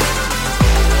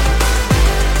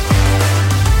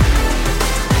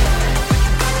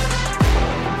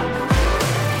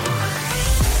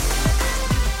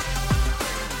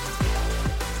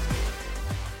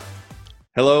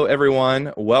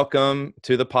everyone. Welcome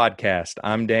to the podcast.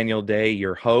 I'm Daniel Day,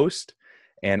 your host,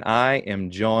 and I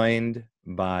am joined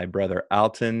by Brother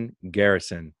Alton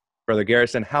Garrison. Brother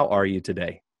Garrison, how are you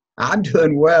today? I'm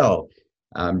doing well.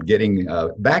 I'm getting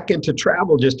back into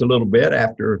travel just a little bit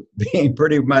after being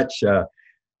pretty much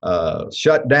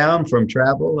shut down from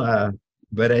travel. I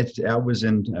was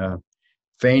in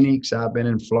Phoenix, I've been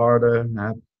in Florida, and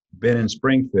I've been in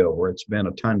Springfield where it's been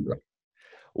a tundra.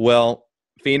 Well,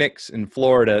 Phoenix and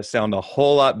Florida sound a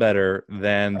whole lot better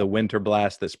than the winter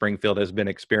blast that Springfield has been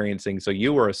experiencing. So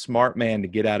you were a smart man to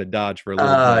get out of Dodge for a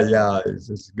little bit. Yeah,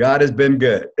 God has been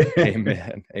good.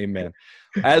 Amen. Amen.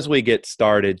 As we get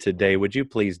started today, would you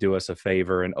please do us a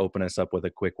favor and open us up with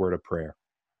a quick word of prayer?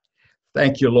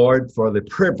 Thank you, Lord, for the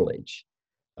privilege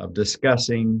of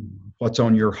discussing what's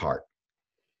on your heart.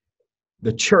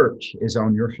 The church is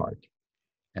on your heart.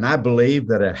 And I believe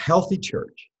that a healthy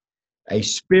church, a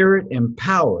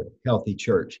spirit-empowered healthy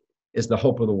church, is the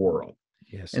hope of the world.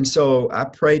 Yes. And so I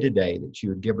pray today that you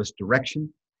would give us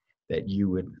direction, that you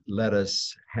would let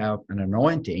us have an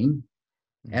anointing,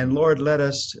 and Lord, let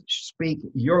us speak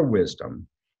your wisdom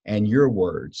and your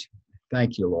words.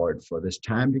 Thank you, Lord, for this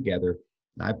time together.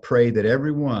 And I pray that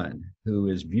everyone who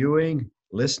is viewing,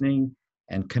 listening,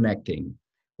 and connecting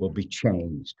will be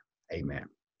changed. Amen.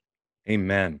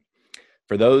 Amen.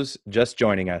 For those just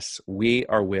joining us, we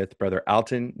are with Brother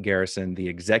Alton Garrison, the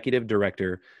Executive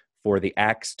Director for the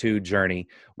Acts 2 Journey,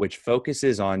 which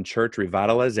focuses on church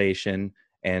revitalization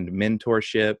and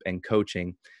mentorship and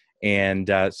coaching. And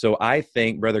so I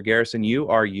think, Brother Garrison, you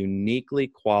are uniquely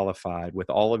qualified with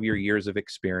all of your years of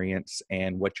experience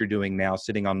and what you're doing now,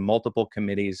 sitting on multiple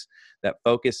committees that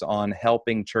focus on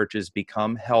helping churches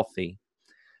become healthy,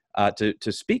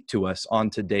 to speak to us on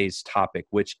today's topic,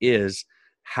 which is,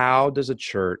 how does a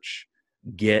church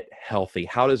get healthy?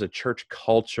 How does a church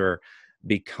culture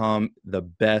become the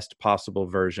best possible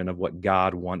version of what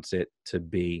God wants it to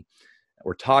be?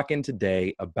 We're talking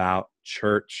today about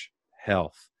church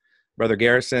health. Brother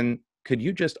Garrison, could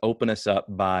you just open us up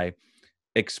by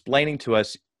explaining to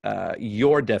us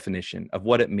your definition of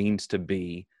what it means to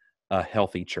be a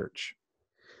healthy church?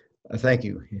 Thank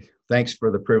you. Thanks for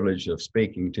the privilege of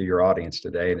speaking to your audience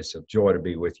today. And it's a joy to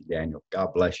be with you, Daniel.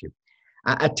 God bless you.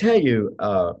 I tell you,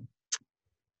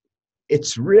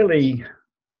 it's really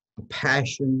a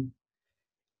passion.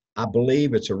 I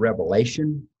believe it's a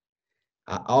revelation.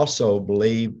 I also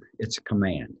believe it's a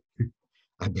command.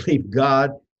 I believe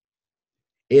God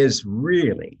is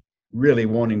really, really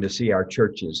wanting to see our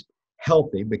churches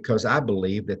healthy, because I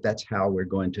believe that that's how we're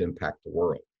going to impact the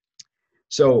world.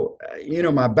 So,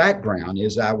 my background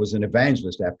is I was an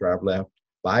evangelist after I've left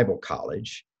Bible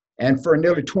college. And for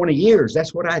nearly 20 years,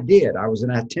 that's what I did. I was an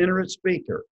itinerant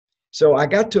speaker. So I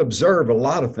got to observe a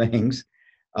lot of things,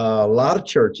 a lot of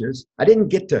churches. I didn't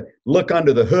get to look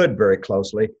under the hood very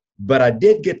closely, but I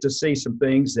did get to see some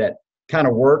things that kind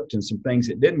of worked and some things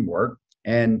that didn't work.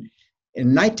 And in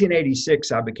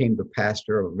 1986, I became the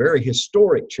pastor of a very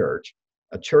historic church,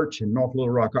 a church in North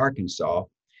Little Rock, Arkansas,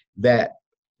 that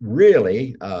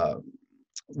really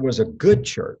was a good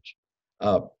church,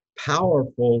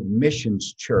 powerful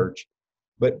missions church,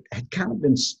 but had kind of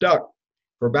been stuck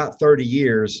for about 30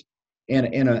 years in a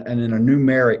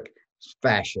numeric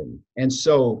fashion. And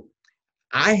so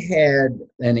I had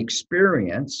an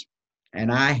experience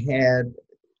and I had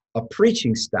a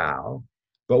preaching style,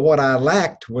 but what I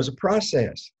lacked was a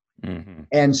process. Mm-hmm.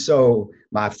 And so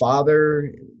my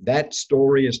father, that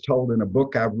story is told in a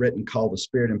book I've written called The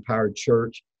Spirit Empowered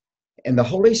Church. And the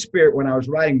Holy Spirit, when I was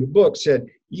writing the book, said,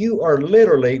 you are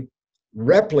literally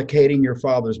replicating your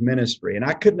father's ministry. And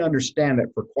I couldn't understand it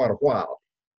for quite a while.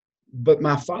 But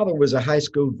my father was a high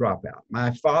school dropout.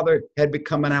 My father had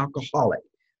become an alcoholic.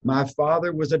 My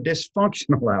father was a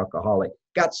dysfunctional alcoholic,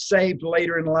 got saved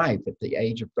later in life at the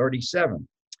age of 37.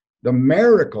 The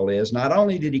miracle is, not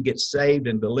only did he get saved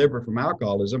and delivered from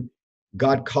alcoholism,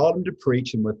 God called him to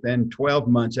preach, and within 12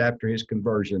 months after his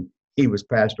conversion, he was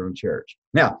pastor in church.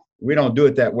 Now, we don't do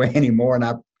it that way anymore, and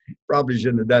I probably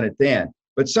shouldn't have done it then.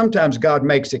 But sometimes God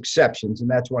makes exceptions, and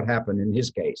that's what happened in his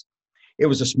case. It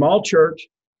was a small church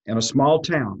in a small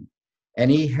town, and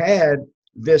he had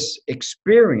this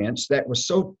experience that was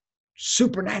so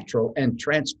supernatural and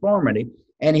transformative,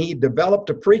 and he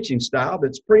developed a preaching style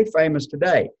that's pretty famous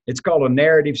today. It's called a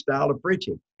narrative style of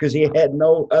preaching, because he had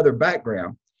no other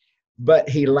background, but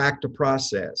he lacked a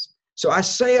process. So I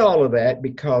say all of that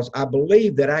because I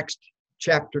believe that Acts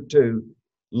chapter 2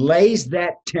 lays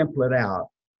that template out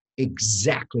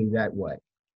exactly that way.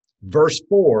 Verse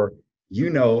 4,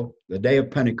 the day of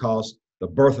Pentecost, the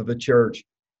birth of the church,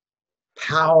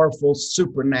 powerful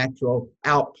supernatural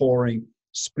outpouring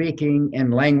speaking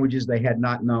in languages they had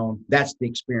not known. That's the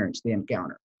experience, the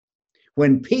encounter.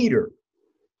 When Peter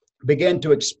began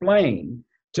to explain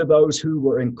to those who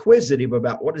were inquisitive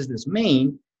about what does this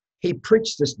mean, he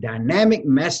preached this dynamic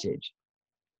message,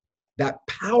 that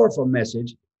powerful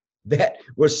message that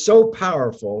was so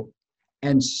powerful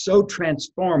and so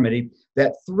transformative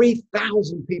that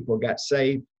 3,000 people got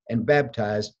saved and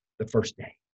baptized the first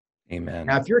day. Amen.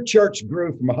 Now, if your church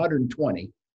grew from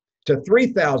 120 to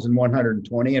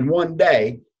 3,120 in one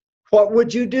day, what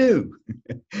would you do?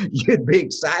 You'd be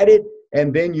excited,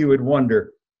 and then you would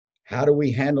wonder, how do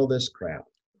we handle this crowd?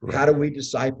 Right. How do we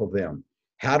disciple them?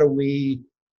 How do we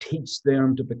teach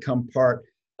them to become part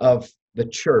of the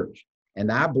church?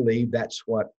 And I believe that's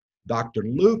what Dr.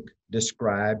 Luke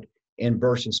described in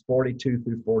verses 42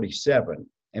 through 47.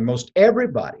 And most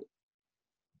everybody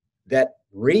that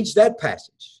reads that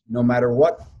passage, no matter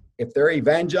what, if they're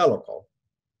evangelical,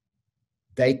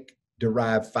 they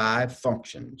derive 5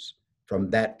 functions from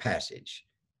that passage: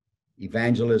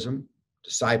 evangelism,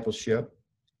 discipleship,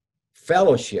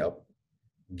 fellowship,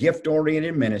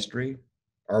 gift-oriented ministry,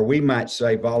 or we might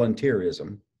say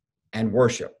volunteerism, and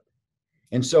worship.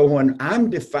 And so when I'm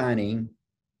defining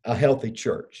a healthy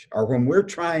church, or when we're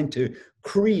trying to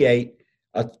create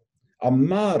a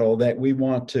model that we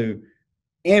want to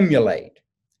emulate,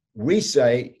 we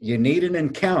say you need an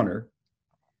encounter,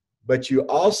 but you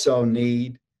also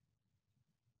need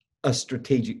a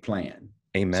strategic plan.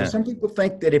 Amen. So some people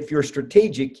think that if you're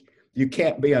strategic, you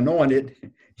can't be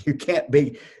anointed, you can't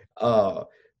be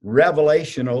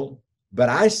revelational, but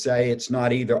I say it's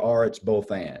not either or, it's both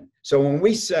and. So when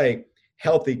we say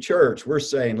healthy church, we're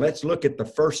saying let's look at the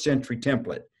first century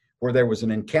template where there was an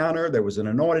encounter, there was an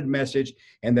anointed message,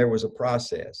 and there was a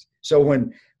process. So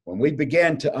when we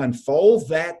began to unfold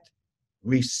that,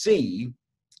 we see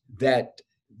that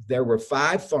there were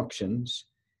 5 functions,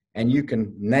 and you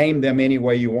can name them any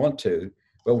way you want to.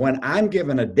 But when I'm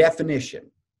given a definition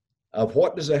of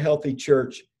what does a healthy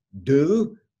church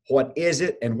do, what is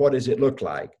it, and what does it look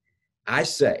like, I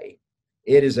say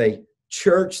it is a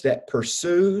church that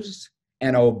pursues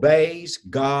and obeys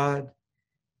God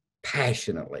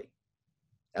passionately.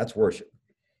 That's worship.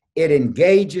 It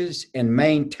engages and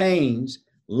maintains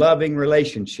loving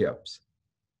relationships.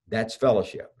 That's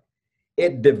fellowship.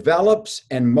 It develops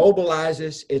and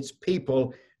mobilizes its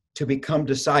people to become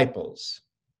disciples.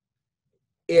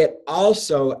 It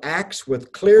also acts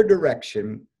with clear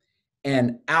direction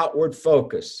and outward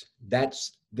focus.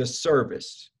 That's the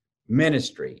service,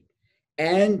 ministry,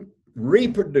 and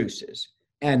reproduces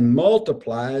and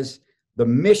multiplies the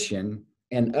mission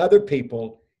in other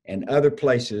people and other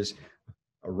places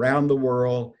around the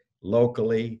world,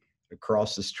 locally,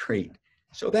 across the street.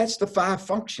 So that's the 5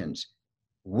 functions.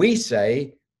 We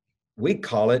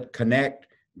call it connect,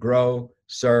 grow,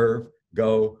 serve,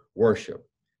 go, worship.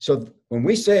 So when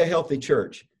we say a healthy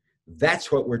church,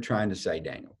 that's what we're trying to say,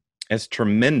 Daniel. It's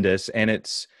tremendous, and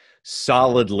it's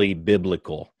solidly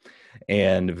biblical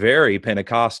and very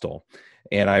Pentecostal.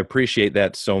 And I appreciate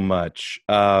that so much.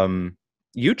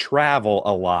 You travel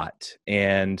a lot,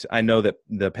 and I know that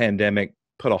the pandemic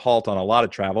put a halt on a lot of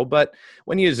travel, but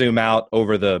when you zoom out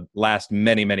over the last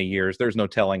many, many years, there's no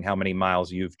telling how many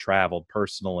miles you've traveled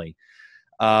personally.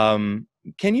 Can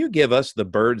you give us the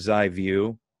bird's eye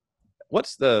view?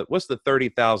 What's the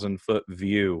 30,000-foot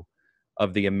view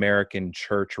of the American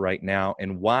church right now,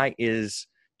 and why is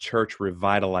church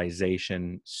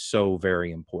revitalization so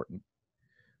very important?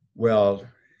 Well,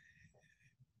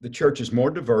 the church is more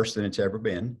diverse than it's ever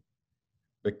been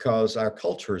because our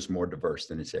culture is more diverse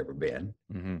than it's ever been.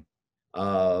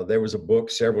 Mm-hmm. There was a book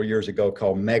several years ago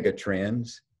called Mega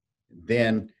Trends.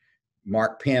 Then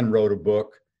Mark Penn wrote a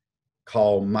book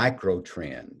called Micro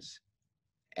Trends.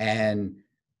 And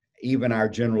even our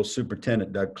General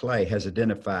Superintendent, Doug Clay, has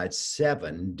identified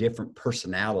 7 different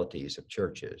personalities of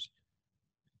churches.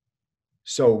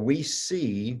 So we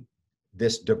see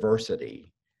this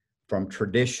diversity from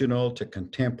traditional to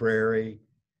contemporary,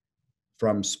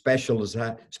 from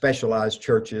specialized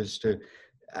churches to,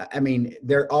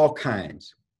 there are all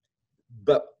kinds.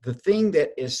 But the thing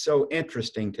that is so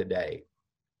interesting today,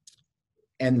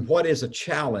 and what is a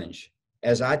challenge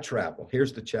as I travel,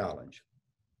 here's the challenge.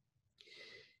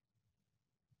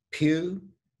 Pew,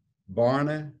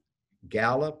 Barna,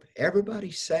 Gallup,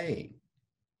 everybody's saying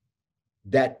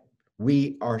that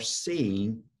we are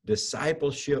seeing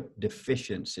discipleship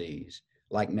deficiencies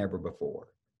like never before.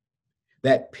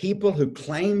 That people who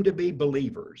claim to be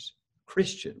believers,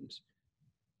 Christians,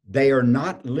 they are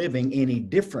not living any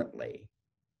differently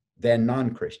than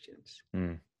non-Christians.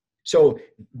 Mm. So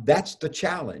that's the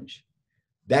challenge.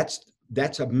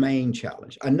 That's a main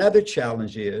challenge. Another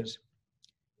challenge is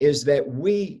is that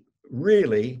we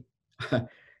really,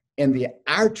 in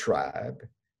our tribe,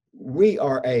 we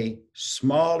are a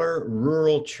smaller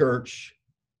rural church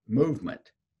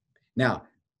movement. Now,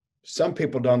 some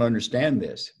people don't understand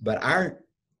this, but our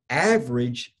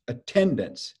average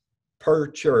attendance per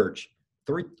church,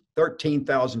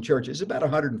 13,000 churches, is about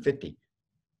 150.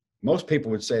 Most people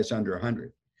would say it's under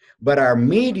 100. But our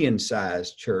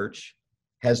median-sized church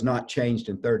has not changed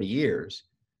in 30 years.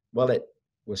 Well, it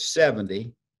was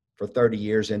 70 for 30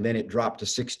 years, and then it dropped to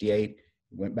 68,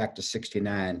 went back to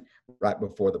 69 right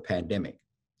before the pandemic.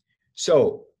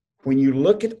 So when you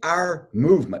look at our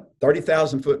movement,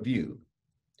 30,000-foot view,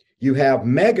 you have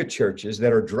mega churches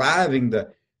that are driving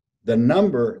the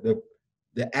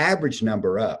average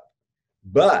number up.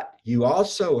 But you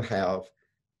also have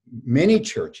many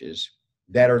churches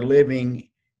that are living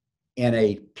in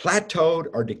a plateaued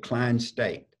or declined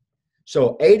state.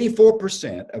 So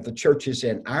 84% of the churches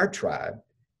in our tribe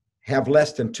have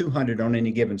less than 200 on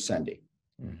any given Sunday.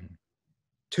 Mm-hmm.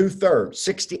 2/3,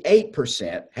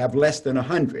 68% have less than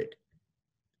 100.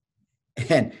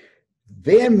 And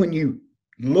then when you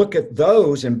look at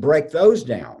those and break those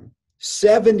down,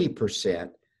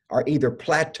 70% are either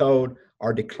plateaued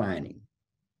or declining.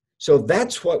 So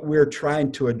that's what we're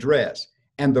trying to address.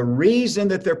 And the reason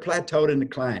that they're plateaued and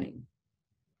declining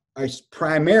is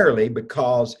primarily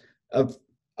because of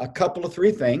a couple of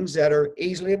three things that are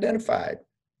easily identified.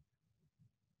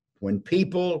 When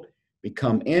people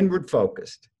become inward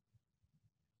focused,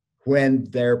 when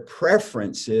their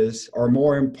preferences are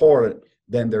more important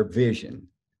than their vision,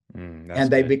 and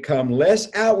they become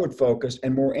less outward focused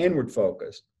and more inward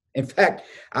focused. In fact,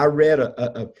 I read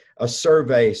a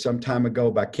survey some time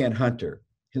ago by Kent Hunter,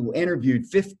 who interviewed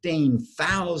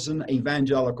 15,000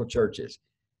 evangelical churches.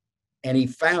 And he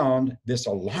found this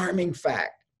alarming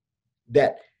fact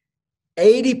that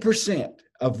 80%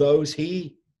 of those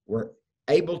he were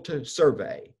able to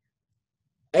survey,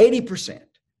 80%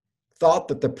 thought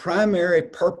that the primary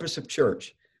purpose of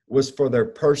church was for their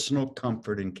personal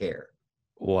comfort and care.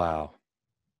 Wow.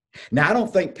 Now, I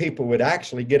don't think people would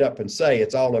actually get up and say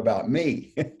it's all about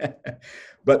me.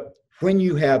 But when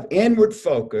you have inward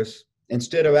focus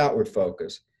instead of outward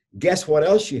focus, guess what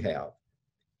else you have?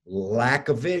 Lack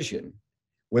of vision.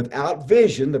 Without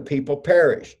vision, the people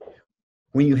perish.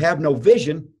 When you have no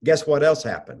vision, guess what else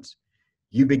happens?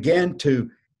 You begin to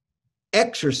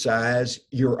exercise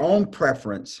your own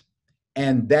preference,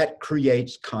 and that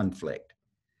creates conflict.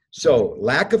 So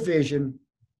lack of vision,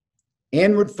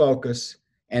 inward focus,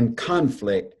 and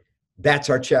conflict, that's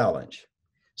our challenge.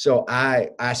 So I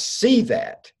see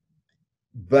that,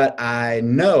 but I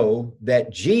know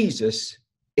that Jesus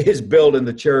is building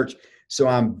the church. So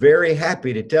I'm very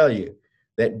happy to tell you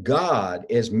that God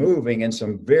is moving in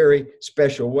some very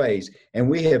special ways. And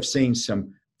we have seen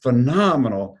some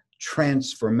phenomenal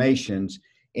transformations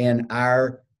in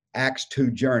our Acts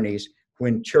 2 journeys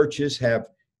when churches have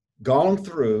gone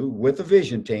through with a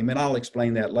vision team, and I'll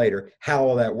explain that later, how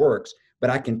all that works. But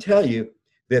I can tell you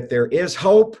that there is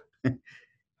hope,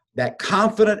 that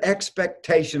confident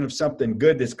expectation of something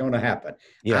good that's going to happen.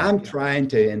 Yeah. I'm trying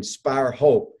to inspire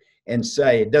hope and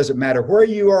say it doesn't matter where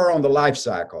you are on the life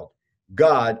cycle,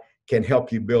 God can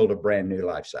help you build a brand new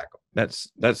life cycle.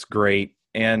 That's great.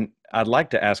 And I'd like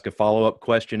to ask a follow-up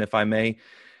question, if I may.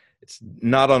 It's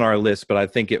not on our list, but I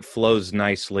think it flows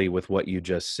nicely with what you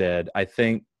just said. I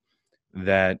think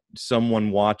that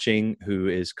someone watching who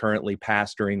is currently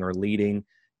pastoring or leading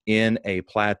in a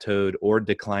plateaued or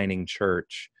declining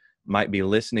church might be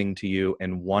listening to you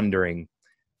and wondering,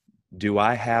 do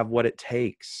I have what it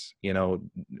takes? You know,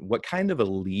 what kind of a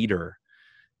leader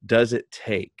does it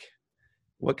take?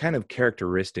 What kind of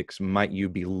characteristics might you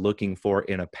be looking for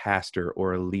in a pastor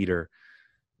or a leader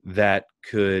that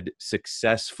could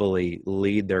successfully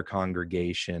lead their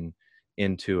congregation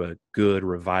into a good,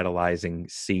 revitalizing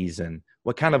season?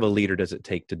 What kind of a leader does it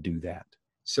take to do that?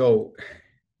 So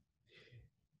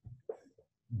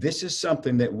this is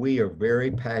something that we are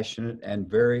very passionate and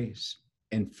very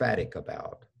emphatic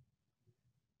about.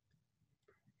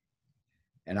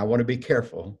 And I want to be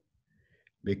careful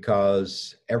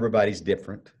because everybody's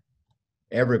different.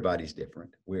 Everybody's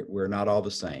different. We're not all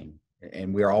the same,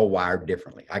 and we're all wired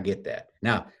differently. I get that.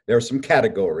 Now, there are some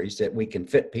categories that we can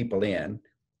fit people in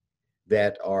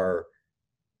that are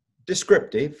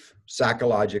descriptive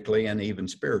psychologically and even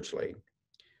spiritually.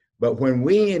 But when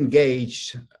we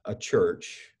engage a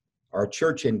church, our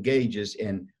church engages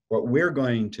in what we're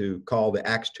going to call the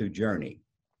Acts 2 journey,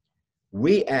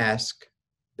 we ask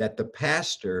that the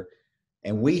pastor,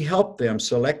 and we help them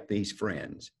select these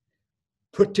friends,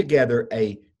 put together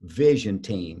a vision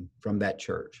team from that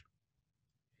church.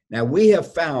 Now, we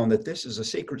have found that this is a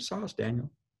secret sauce, Daniel.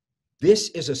 This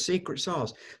is a secret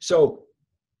sauce. So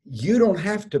you don't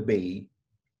have to be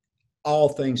all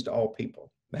things to all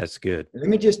people. That's good. Let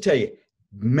me just tell you,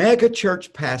 mega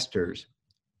church pastors,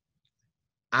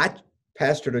 I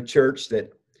pastored a church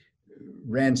that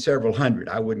ran several hundred.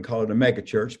 I wouldn't call it a mega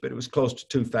church, but it was close to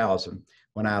 2,000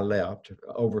 when I left,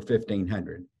 over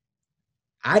 1,500.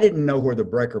 I didn't know where the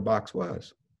breaker box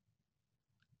was.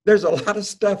 There's a lot of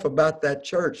stuff about that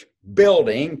church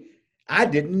building I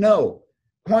didn't know.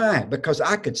 Why? Because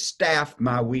I could staff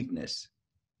my weakness.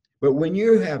 But when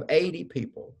you have 80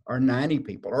 people or 90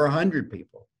 people or 100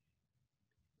 people,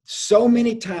 so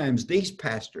many times these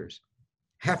pastors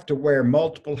have to wear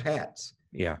multiple hats.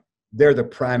 Yeah. They're the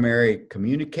primary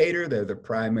communicator. They're the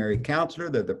primary counselor.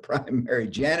 They're the primary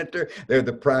janitor. They're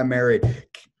the primary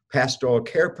pastoral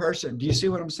care person. Do you see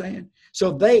what I'm saying?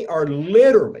 So they are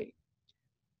literally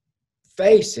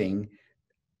facing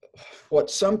what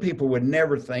some people would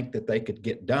never think that they could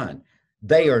get done.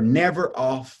 They are never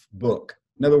off book.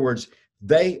 In other words,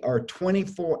 they are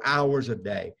 24 hours a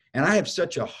day. And I have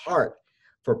such a heart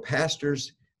for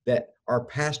pastors that are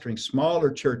pastoring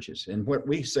smaller churches. And what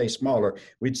we say smaller,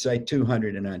 we'd say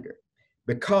 200 and under.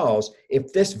 Because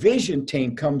if this vision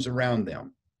team comes around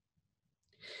them,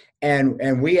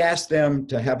 and we ask them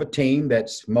to have a team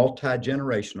that's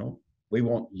multi-generational. We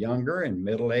want younger and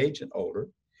middle age and older.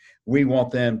 We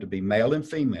want them to be male and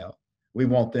female. We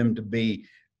want them to be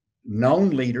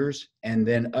known leaders and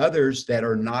then others that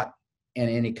are not in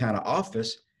any kind of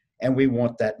office. And we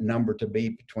want that number to be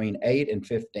between 8 and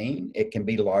 15. It can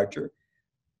be larger.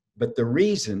 But the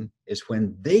reason is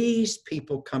when these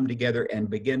people come together and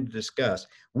begin to discuss,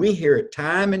 we hear it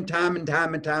time and time and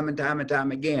time and time and time and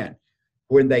time again,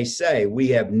 when they say, we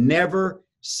have never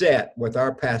sat with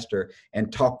our pastor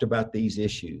and talked about these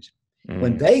issues.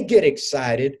 When they get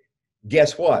excited,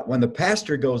 guess what? When the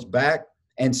pastor goes back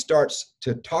and starts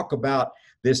to talk about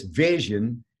this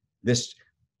vision, this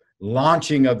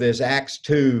launching of this Acts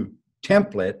 2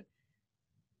 template,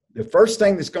 the first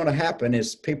thing that's going to happen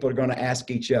is people are going to ask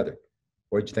each other,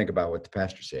 what did you think about what the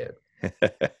pastor said?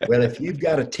 Well, if you've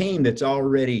got a team that's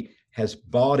already has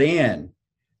bought in,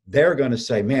 they're going to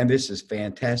say, man, this is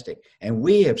fantastic. And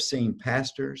we have seen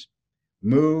pastors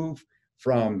move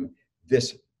from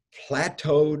this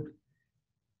plateaued,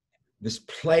 this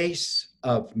place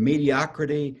of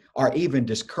mediocrity or even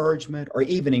discouragement or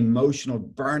even emotional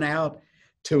burnout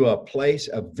to a place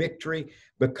of victory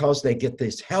because they get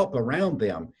this help around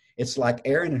them. It's like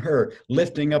Aaron and Hur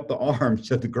lifting up the arms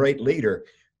of the great leader.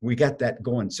 We got that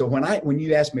going. So when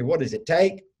you ask me, what does it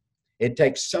take? It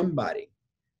takes somebody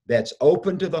that's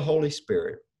open to the Holy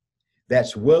Spirit,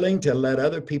 that's willing to let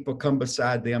other people come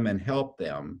beside them and help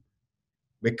them.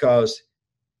 Because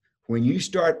when you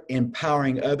start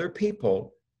empowering other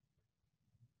people,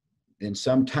 then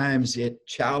sometimes it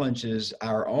challenges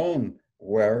our own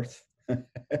worth.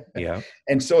 Yeah.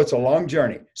 And so it's a long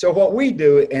journey. So what we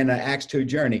do in an Acts 2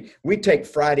 journey, we take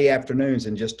Friday afternoons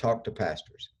and just talk to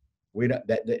pastors. We don't,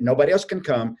 nobody else can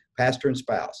come, pastor and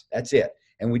spouse. That's it.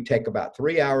 And we take about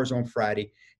 3 hours on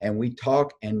Friday and we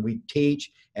talk and we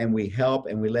teach and we help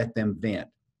and we let them vent.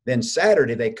 Then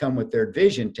Saturday they come with their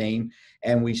vision team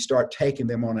and we start taking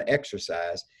them on an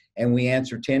exercise and we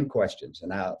answer 10 questions.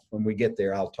 And when we get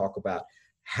there, I'll talk about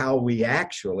how we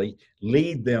actually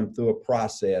lead them through a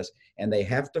process, and they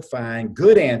have to find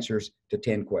good answers to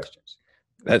 10 questions.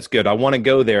 That's good. I want to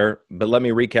go there, but let me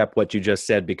recap what you just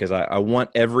said, because I want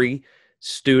every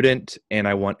student and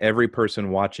I want every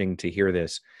person watching to hear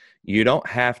this. You don't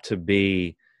have to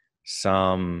be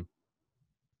some,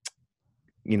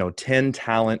 10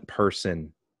 talent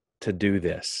person to do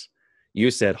this.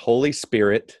 You said Holy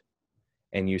Spirit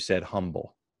and you said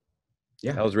humble.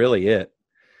 Yeah. That was really it.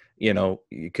 You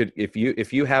could,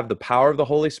 if you have the power of the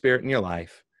Holy Spirit in your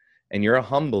life and you're a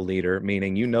humble leader,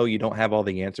 meaning you don't have all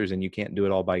the answers and you can't do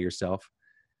it all by yourself,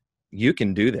 you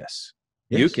can do this.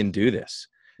 Yes. You can do this.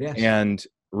 Yes. And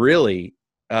really,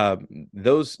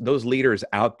 those leaders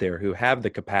out there who have the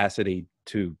capacity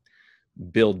to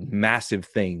build massive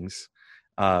things,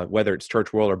 whether it's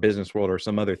church world or business world or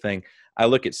some other thing, I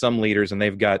look at some leaders and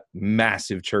they've got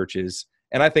massive churches,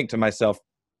 and I think to myself,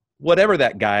 whatever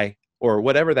that guy or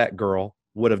whatever that girl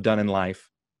would have done in life,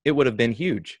 it would have been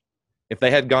huge. If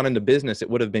they had gone into business, it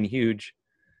would have been huge.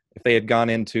 If they had gone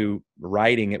into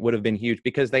writing, it would have been huge,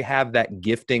 because they have that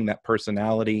gifting, that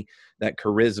personality, that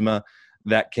charisma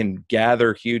that can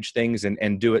gather huge things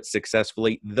and do it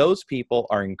successfully. Those people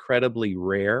are incredibly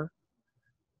rare.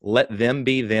 Let them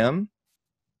be them,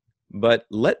 but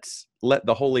let's let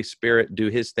the Holy Spirit do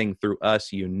his thing through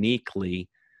us uniquely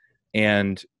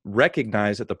and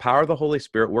recognize that the power of the Holy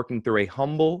Spirit working through a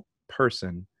humble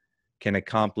person can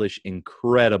accomplish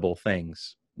incredible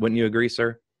things. Wouldn't you agree,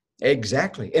 sir?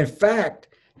 Exactly. In fact,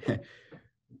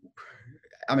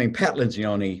 I mean, Pat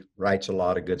Lencioni writes a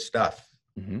lot of good stuff.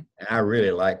 Mm-hmm. And I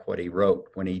really like what he wrote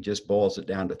when he just boils it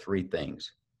down to three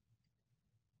things.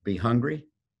 Be hungry.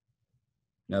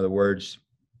 In other words,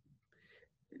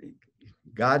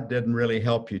 God doesn't really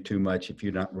help you too much if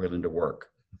you're not willing to work.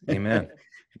 Amen.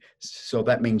 So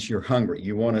that means you're hungry.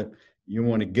 You want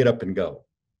to get up and go.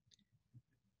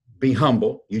 Be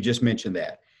humble. You just mentioned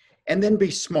that. And then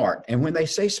be smart. And when they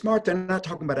say smart, they're not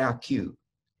talking about IQ.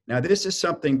 Now, this is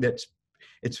something it's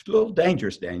a little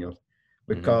dangerous, Daniel,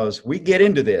 because we get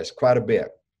into this quite a bit,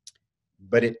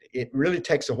 but it really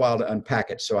takes a while to unpack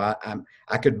it. So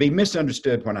I could be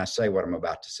misunderstood when I say what I'm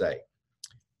about to say,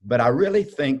 but I really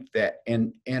think that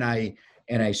in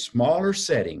a smaller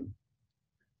setting,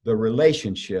 the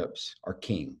relationships are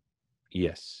king.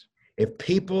 Yes. If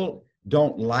people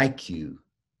don't like you,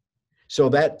 so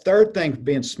that third thing,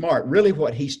 being smart, really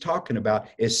what he's talking about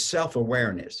is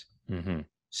self-awareness. Mm-hmm.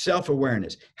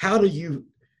 Self-awareness. How do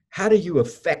you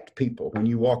affect people when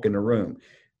you walk in the room?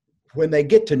 When they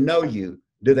get to know you,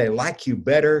 do they like you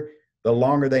better the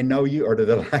longer they know you, or do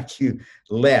they like you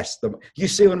less? You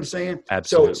see what I'm saying?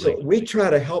 Absolutely. So we try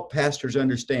to help pastors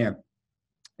understand.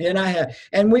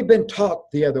 And we've been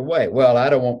taught the other way. Well, I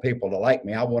don't want people to like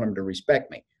me. I want them to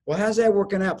respect me. Well, how's that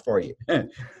working out for you?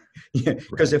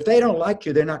 Because if they don't like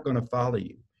you, they're not going to follow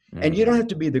you. Mm-hmm. And you don't have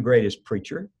to be the greatest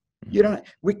preacher. You don't.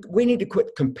 We need to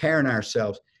quit comparing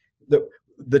ourselves.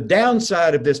 The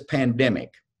downside of this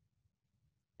pandemic,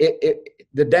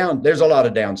 there's a lot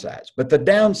of downsides, but the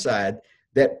downside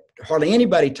that hardly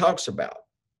anybody talks about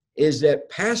is that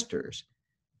pastors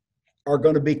are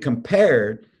going to be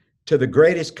compared to the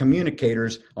greatest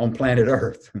communicators on planet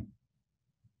Earth.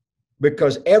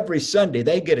 Because every Sunday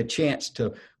they get a chance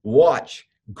to watch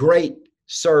great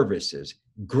services,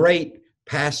 great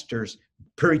pastors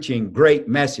preaching great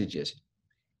messages,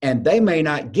 and they may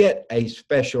not get a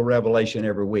special revelation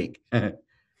every week.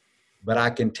 But I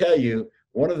can tell you,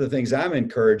 one of the things I'm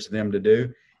encouraging them to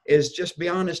do is just be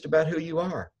honest about who you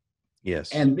are.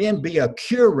 Yes. And then be a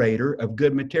curator of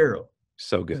good material.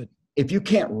 So good. If you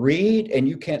can't read and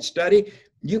you can't study,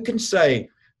 you can say,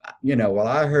 well,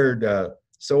 I heard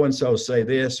so-and-so say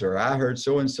this, or I heard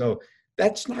so-and-so.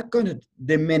 That's not going to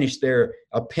diminish their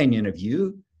opinion of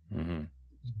you. Mm-hmm.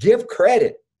 Give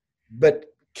credit, but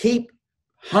keep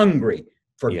hungry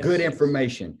for good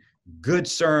information, good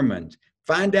sermons.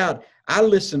 Find out. I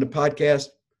listened to podcasts.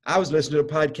 I was listening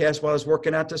to a podcast while I was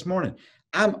working out this morning.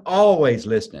 I'm always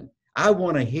listening. I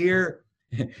want to hear.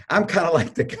 I'm kind of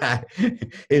like the guy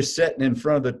who's sitting in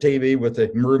front of the TV with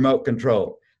the remote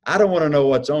control. I don't want to know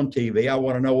what's on TV. I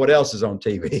want to know what else is on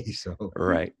TV. So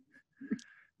right.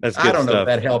 That's good I don't stuff. know if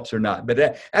that helps or not,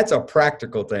 but that's a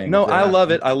practical thing. No, I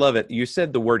love it. I love it. You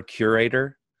said the word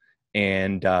curator,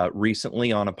 and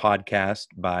recently on a podcast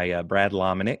by Brad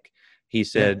Lomenick, he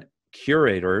said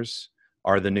curators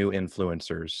are the new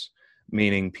influencers,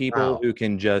 meaning people who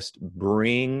can just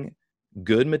bring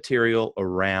good material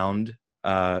around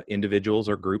individuals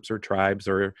or groups or tribes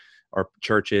or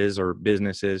churches or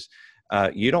businesses.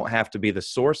 You don't have to be the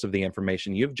source of the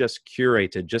information. You've just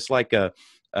curated, just like a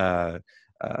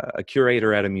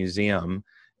curator at a museum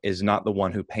is not the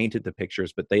one who painted the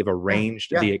pictures, but they've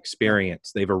arranged the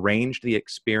experience. They've arranged the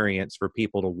experience for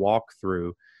people to walk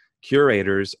through.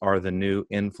 Curators are the new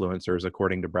influencers,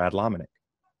 according to Brad Lomenick.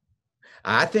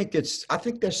 I think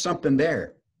there's something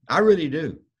there. I really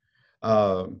do.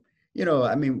 It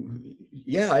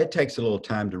takes a little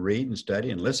time to read and study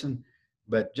and listen,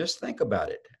 but just think about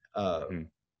it.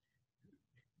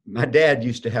 My dad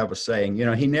used to have a saying,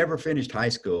 he never finished high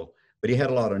school, but he had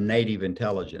a lot of native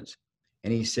intelligence.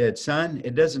 And he said, son,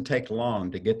 it doesn't take long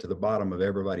to get to the bottom of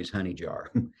everybody's honey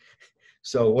jar.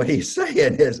 So what he's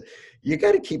saying is you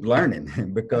got to keep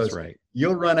learning because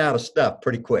you'll run out of stuff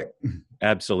pretty quick.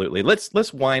 Absolutely.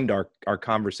 Let's wind our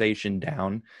conversation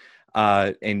down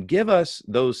and give us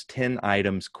those 10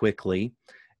 items quickly.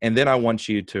 And then I want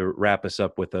you to wrap us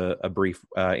up with a brief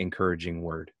encouraging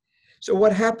word. So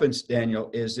what happens, Daniel,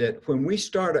 is that when we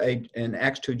start an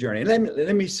Acts 2 journey,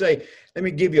 let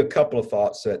me give you a couple of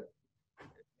thoughts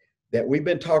that we've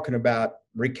been talking about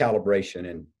recalibration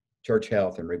and church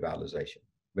health and revitalization.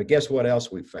 But guess what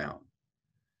else we found?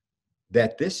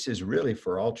 That this is really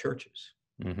for all churches.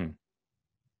 Mm-hmm.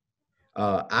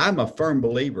 I'm a firm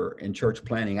believer in church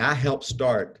planning. I helped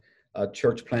start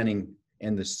church planning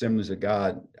in the Assemblies of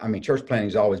God. I mean, church planning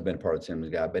has always been a part of the Assemblies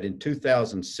of God, but in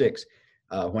 2006,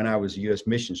 when I was U.S.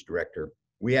 missions director,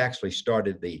 we actually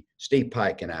Steve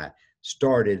Pike and I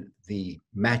started the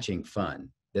matching fund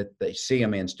that the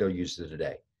CMN still uses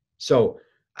today. So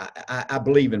I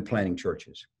believe in planting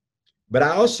churches, but I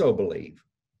also believe,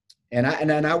 and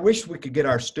I wish we could get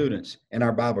our students and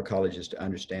our Bible colleges to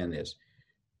understand this.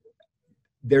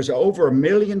 There's over 1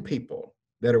 million people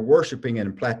that are worshiping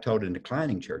in plateaued and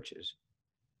declining churches.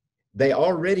 They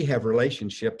already have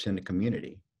relationships in the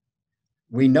community.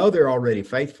 We know they're already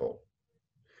faithful.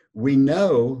 We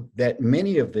know that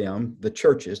many of them, the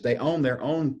churches, they own their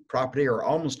own property or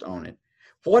almost own it.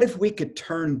 What if we could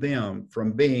turn them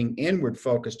from being inward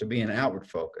focused to being outward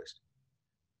focused?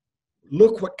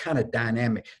 Look what kind of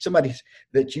dynamic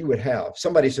that you would have.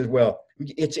 Somebody says, well,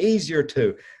 it's easier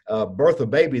to birth a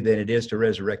baby than it is to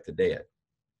resurrect the dead.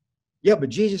 Yeah, but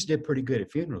Jesus did pretty good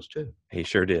at funerals too. He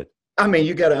sure did. I mean,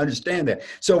 you got to understand that.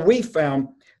 So we found,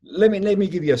 let me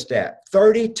give you a stat,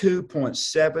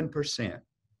 32.7%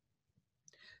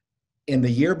 in the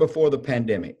year before the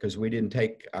pandemic, because we didn't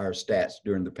take our stats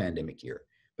during the pandemic year.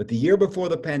 But the year before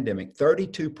the pandemic,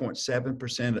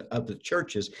 32.7% of the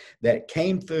churches that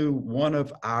came through one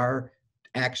of our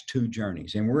Acts 2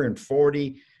 journeys, and we're in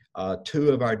 42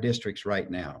 of our districts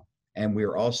right now. And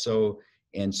we're also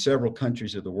in several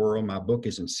countries of the world. My book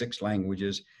is in 6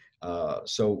 languages.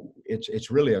 So it's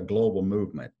really a global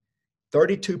movement.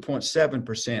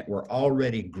 32.7% were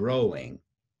already growing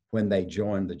when they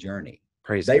joined the journey.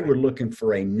 Crazy. They were looking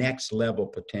for a next level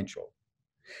potential.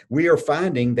 We are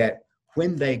finding that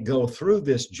when they go through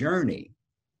this journey,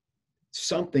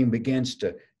 something begins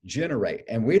to generate.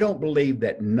 And we don't believe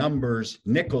that numbers,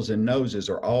 nickels and noses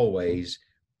are always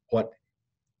what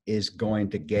is going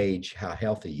to gauge how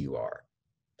healthy you are.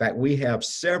 In fact, we have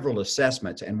several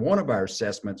assessments, and one of our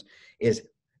assessments is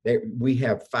that we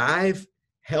have 5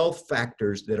 health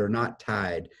factors that are not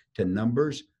tied to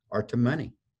numbers or to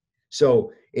money.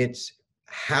 So it's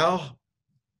how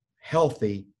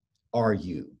healthy are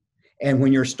you? And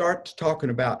when you start talking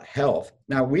about health,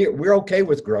 now we're okay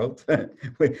with growth.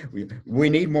 we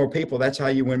need more people. That's how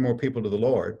you win more people to the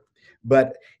Lord.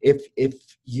 But if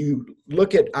you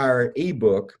look at our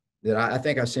ebook that I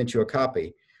think I sent you a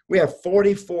copy, we have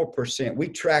 44%. We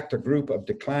tracked a group of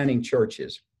declining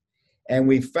churches, and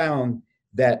we found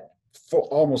that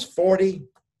almost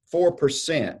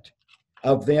 44%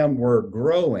 of them were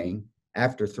growing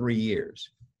after 3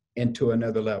 years into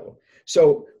another level.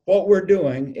 So what we're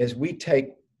doing is we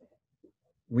take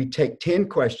 10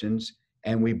 questions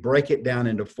and we break it down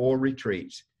into 4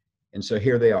 retreats. And so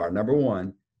here they are. Number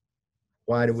 1,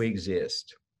 why do we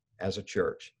exist as a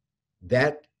church?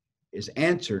 That is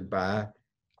answered by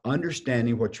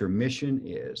understanding what your mission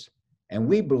is. And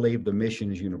we believe the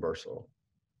mission is universal,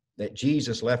 that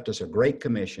Jesus left us a great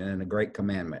commission and a great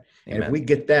commandment. Amen. And if we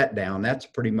get that down, that's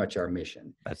pretty much our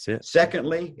mission. That's it.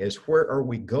 Secondly, is where are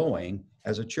we going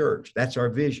as a church? That's our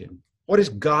vision. What is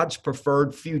God's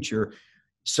preferred future?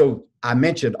 So I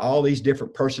mentioned all these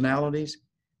different personalities.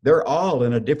 They're all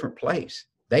in a different place.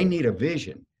 They need a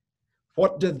vision.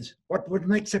 What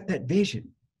makes up that vision?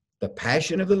 The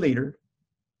passion of the leader,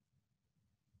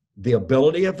 the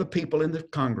ability of the people in the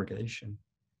congregation,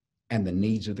 and the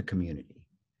needs of the community.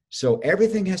 So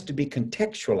everything has to be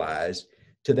contextualized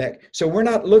to that. So we're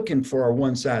not looking for a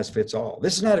one-size-fits-all.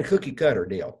 This is not a cookie-cutter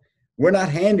deal. We're not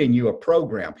handing you a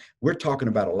program. We're talking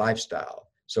about a lifestyle.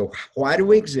 So why do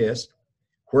we exist?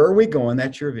 Where are we going?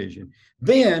 That's your vision.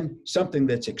 Then something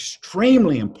that's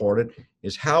extremely important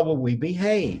is how will we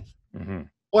behave? Mm-hmm.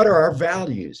 What are our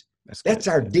values? That's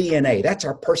our DNA. That's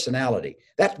our personality.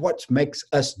 That's what makes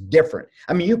us different.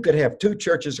 I mean, you could have 2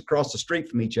 churches across the street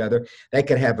from each other. They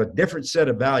could have a different set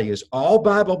of values, all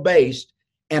Bible-based,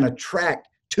 and attract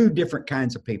 2 different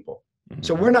kinds of people. Mm-hmm.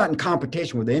 So we're not in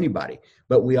competition with anybody,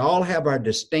 but we all have our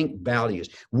distinct values.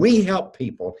 We help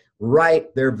people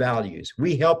write their values.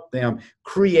 We help them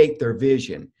create their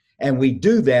vision. And we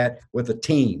do that with a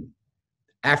team.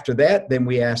 After that, then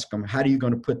we ask them, how are you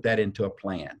going to put that into a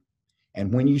plan?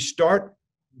 And when you start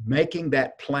making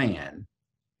that plan,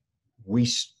 we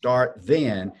start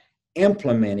then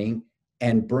implementing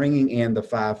and bringing in the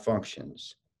 5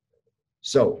 functions.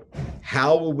 So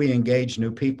how will we engage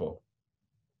new people?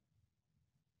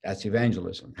 That's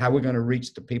evangelism. How are we going to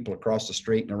reach the people across the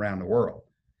street and around the world?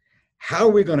 How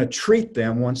are we going to treat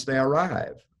them once they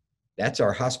arrive? That's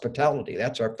our hospitality.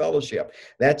 That's our fellowship.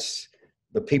 That's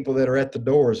the people that are at the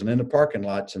doors and in the parking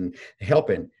lots and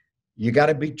helping. You got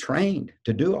to be trained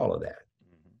to do all of that,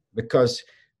 because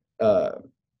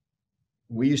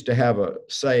we used to have a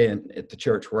saying at the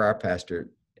church where our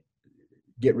pastor,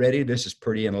 get ready, this is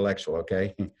pretty intellectual,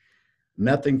 okay?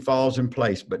 Nothing falls in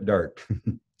place but dirt.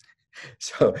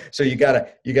 So you got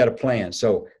to plan.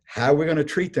 So how are we going to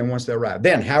treat them once they arrive?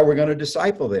 Then how are we going to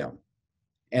disciple them?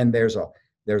 And there's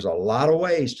a lot of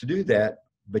ways to do that,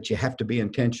 but you have to be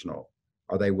intentional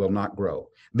or they will not grow.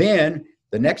 Then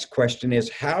the next question is,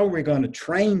 how are we going to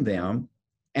train them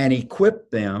and equip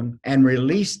them and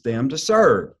release them to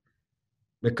serve?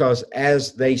 Because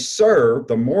as they serve,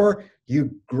 the more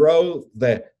you grow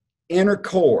the inner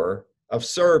core of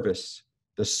service,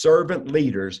 the servant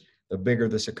leaders, the bigger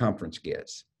the circumference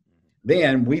gets.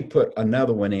 Then we put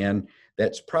another one in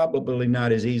that's probably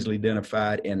not as easily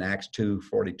identified in Acts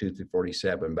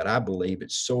 2:42-47, but I believe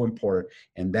it's so important,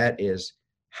 and that is,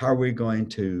 how are we going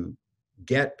to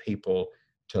get people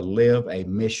to live a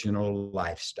missional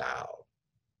lifestyle?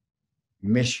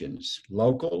 Missions,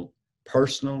 local,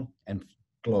 personal, and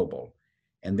global.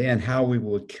 And then how we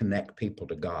will connect people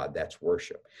to God, that's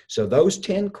worship. So those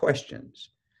 10 questions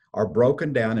are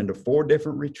broken down into 4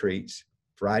 different retreats,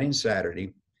 Friday and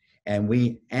Saturday, and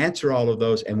we answer all of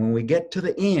those. And when we get to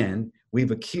the end,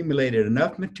 we've accumulated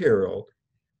enough material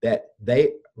that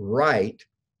they write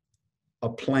a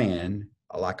plan,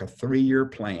 like a 3-year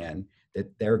plan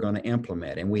that they're going to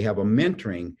implement. And we have a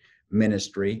mentoring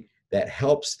ministry that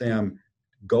helps them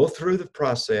go through the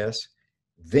process,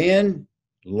 then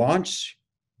launch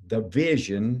the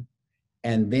vision,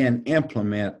 and then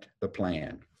implement the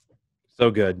plan.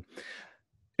 So good.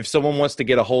 If someone wants to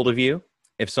get a hold of you,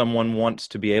 if someone wants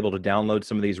to be able to download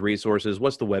some of these resources,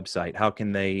 what's the website? How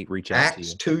can they reach out to you?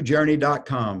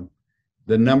 Acts2journey.com.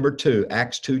 The number 2,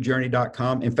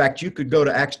 acts2journey.com. In fact, you could go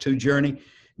to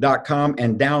acts2journey.com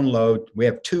and download. We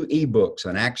have 2 ebooks,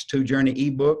 an Acts 2 Journey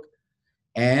ebook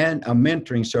and a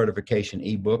mentoring certification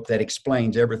ebook that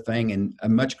explains everything in a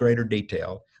much greater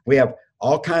detail. We have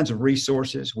all kinds of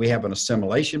resources. We have an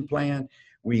assimilation plan.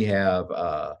 We have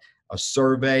a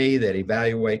survey that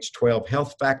evaluates 12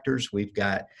 health factors. We've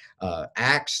got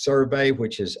ACTS survey,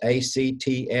 which is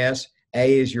ACTS.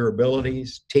 A is your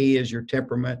abilities, T is your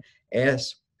temperament,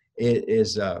 S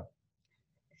is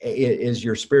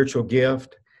your spiritual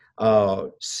gift,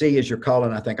 C is your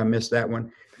calling. I think I missed that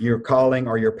one. Your calling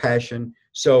or your passion.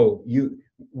 So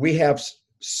we have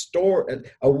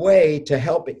a way to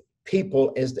help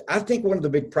people. I think one of the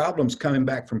big problems coming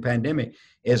back from pandemic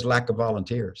is lack of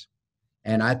volunteers.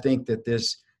 And I think that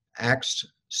this ACTS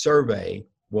survey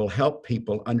will help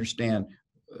people understand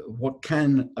what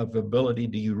kind of ability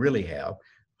do you really have?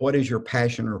 What is your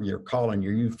passion or your calling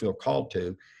you feel called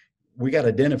to? We got to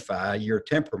identify your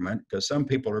temperament, because some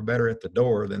people are better at the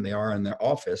door than they are in their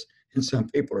office, and some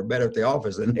people are better at the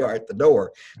office than they are at the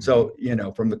door. So,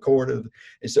 from the core to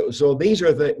so these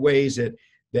are the ways that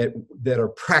are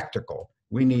practical.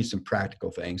 We need some practical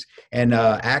things. And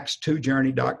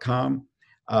acts2journey.com.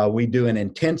 We do an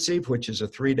intensive, which is a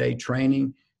 3-day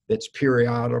training that's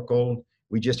periodical.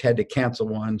 We just had to cancel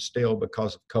one still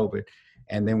because of COVID.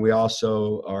 And then we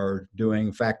also are doing,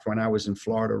 in fact, when I was in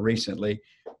Florida recently,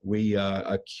 we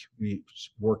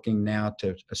working now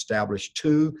to establish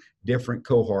 2 different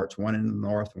cohorts, one in the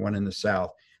north, one in the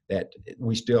south, that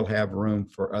we still have room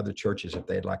for other churches if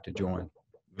they'd like to join.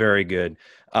 Very good.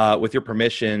 With your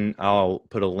permission, I'll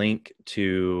put a link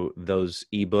to those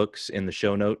ebooks in the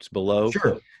show notes below.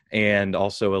 Sure. And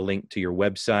also a link to your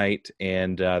website.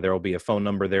 And there will be a phone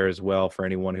number there as well for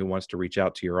anyone who wants to reach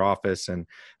out to your office. And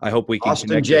I hope we can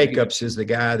Austin Jacobs is the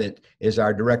guy that is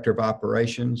our director of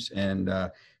operations. And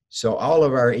so all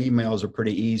of our emails are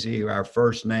pretty easy. Our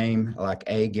first name, like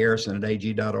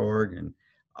agarrison@ag.org, and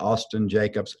Austin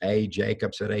Jacobs,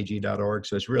 ajacobs@ag.org.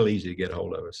 So it's really easy to get a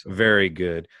hold of us. So. Very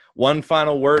good. One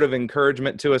final word of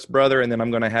encouragement to us, brother, and then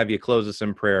I'm going to have you close us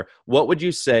in prayer. What would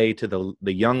you say to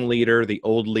the young leader, the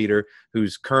old leader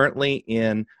who's currently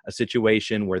in a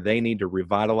situation where they need to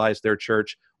revitalize their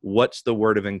church? What's the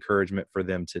word of encouragement for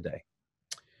them today?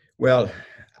 Well,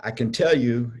 I can tell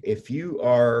you, if you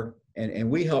are, and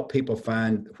we help people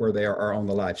find where they are on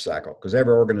the life cycle, because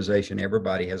every organization,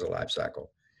 everybody has a life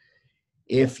cycle.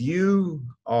 If you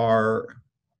are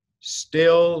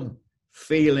still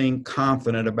feeling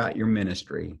confident about your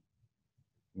ministry,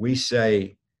 we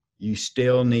say you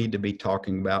still need to be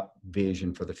talking about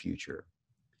vision for the future.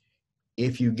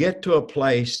 If you get to a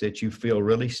place that you feel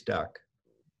really stuck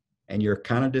and you're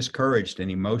kind of discouraged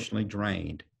and emotionally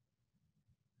drained,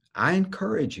 I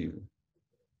encourage you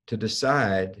to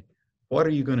decide, what are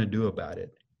you going to do about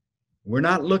it? We're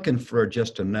not looking for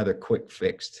just another quick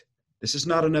fix. This is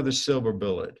not another silver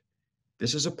bullet.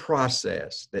 This is a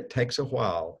process that takes a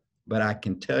while, but I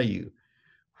can tell you,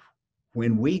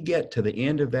 when we get to the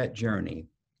end of that journey,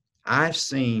 I've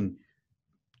seen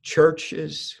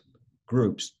churches,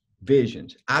 groups,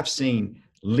 visions. I've seen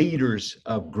leaders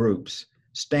of groups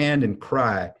stand and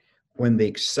cry when the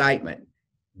excitement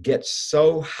gets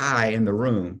so high in the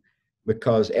room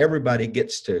because everybody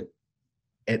gets to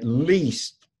at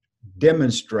least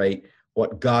demonstrate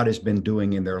what God has been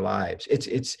doing in their lives.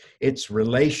 It's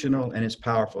relational and it's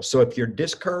powerful. So if you're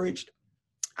discouraged,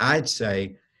 I'd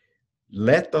say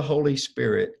let the Holy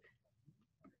Spirit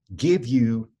give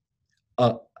you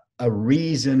a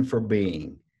reason for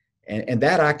being. And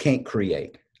that I can't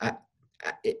create.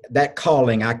 That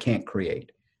calling I can't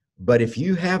create. But if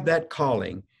you have that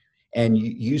calling and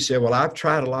you say, well, I've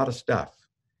tried a lot of stuff,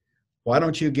 why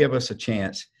don't you give us a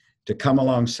chance to come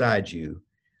alongside you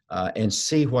and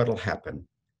see what'll happen?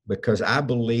 Because I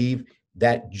believe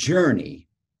that journey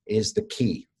is the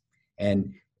key.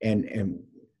 And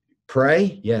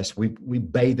pray, yes, we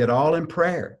bathe it all in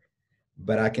prayer.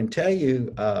 But I can tell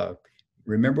you,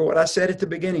 remember what I said at the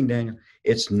beginning, Daniel,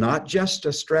 it's not just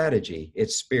a strategy,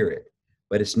 it's spirit.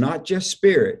 But it's not just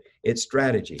spirit, it's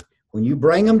strategy. When you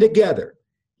bring them together,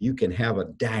 you can have a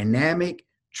dynamic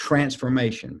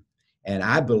transformation. And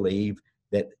I believe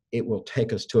that it will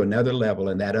take us to another level.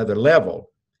 And that other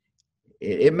level,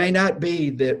 it may not be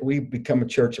that we become a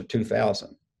church of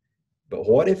 2,000. But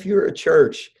what if you're a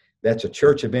church that's a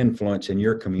church of influence in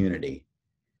your community?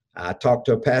 I talked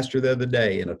to a pastor the other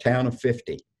day in a town of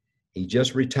 50. He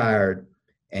just retired,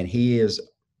 and he is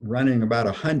running about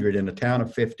 100 in a town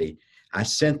of 50. I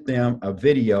sent them a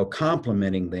video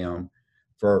complimenting them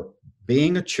for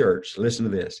being a church, listen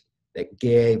to this, that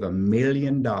gave $1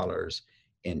 million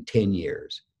in 10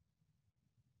 years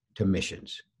to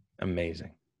missions.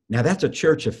 Amazing. Now that's a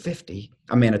church of 50.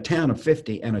 I mean, a town of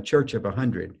 50 and a church of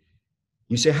 100.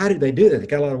 You say, how did they do that? They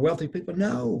got a lot of wealthy people?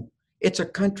 No, it's a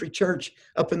country church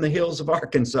up in the hills of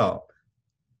Arkansas.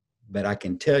 But I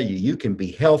can tell you, you can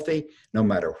be healthy no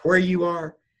matter where you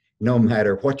are, no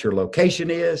matter what your location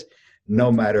is,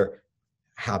 no matter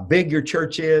how big your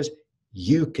church is,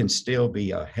 you can still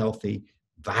be a healthy,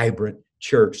 vibrant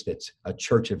church that's a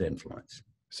church of influence.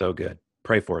 So good.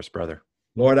 Pray for us, brother.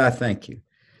 Lord, I thank you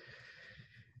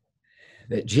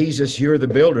that Jesus, you're the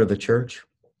builder of the church.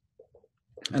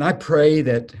 And I pray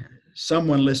that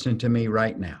someone listening to me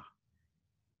right now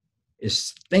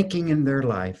is thinking in their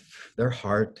life, their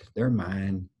heart, their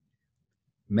mind,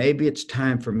 maybe it's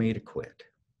time for me to quit.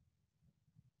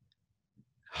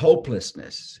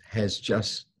 Hopelessness has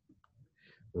just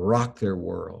rocked their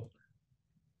world.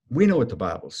 We know what the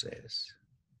Bible says.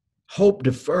 Hope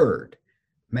deferred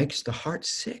makes the heart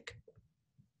sick.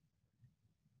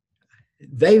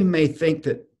 They may think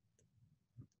that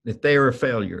they are a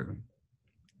failure,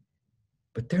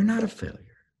 but they're not a failure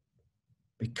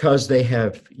because they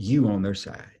have you on their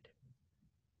side.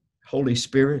 Holy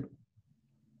Spirit,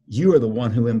 you are the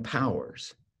one who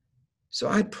empowers. So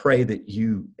I pray that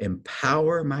you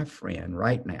empower my friend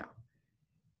right now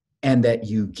and that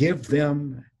you give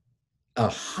them a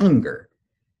hunger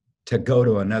to go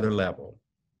to another level.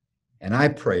 And I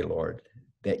pray, Lord,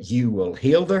 that you will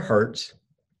heal their hurts,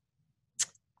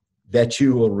 that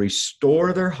you will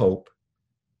restore their hope,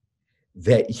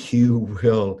 that you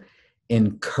will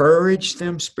encourage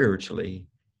them spiritually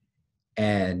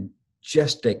and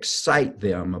just excite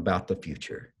them about the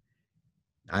future.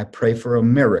 I pray for a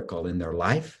miracle in their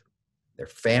life, their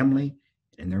family,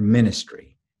 and their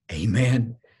ministry.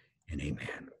 Amen and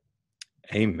amen.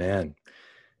 Amen.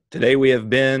 Today we have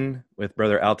been with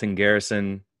Brother Alton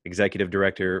Garrison, Executive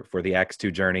Director for the Acts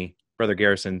 2 Journey. Brother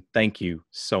Garrison, thank you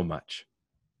so much.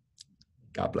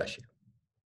 God bless you.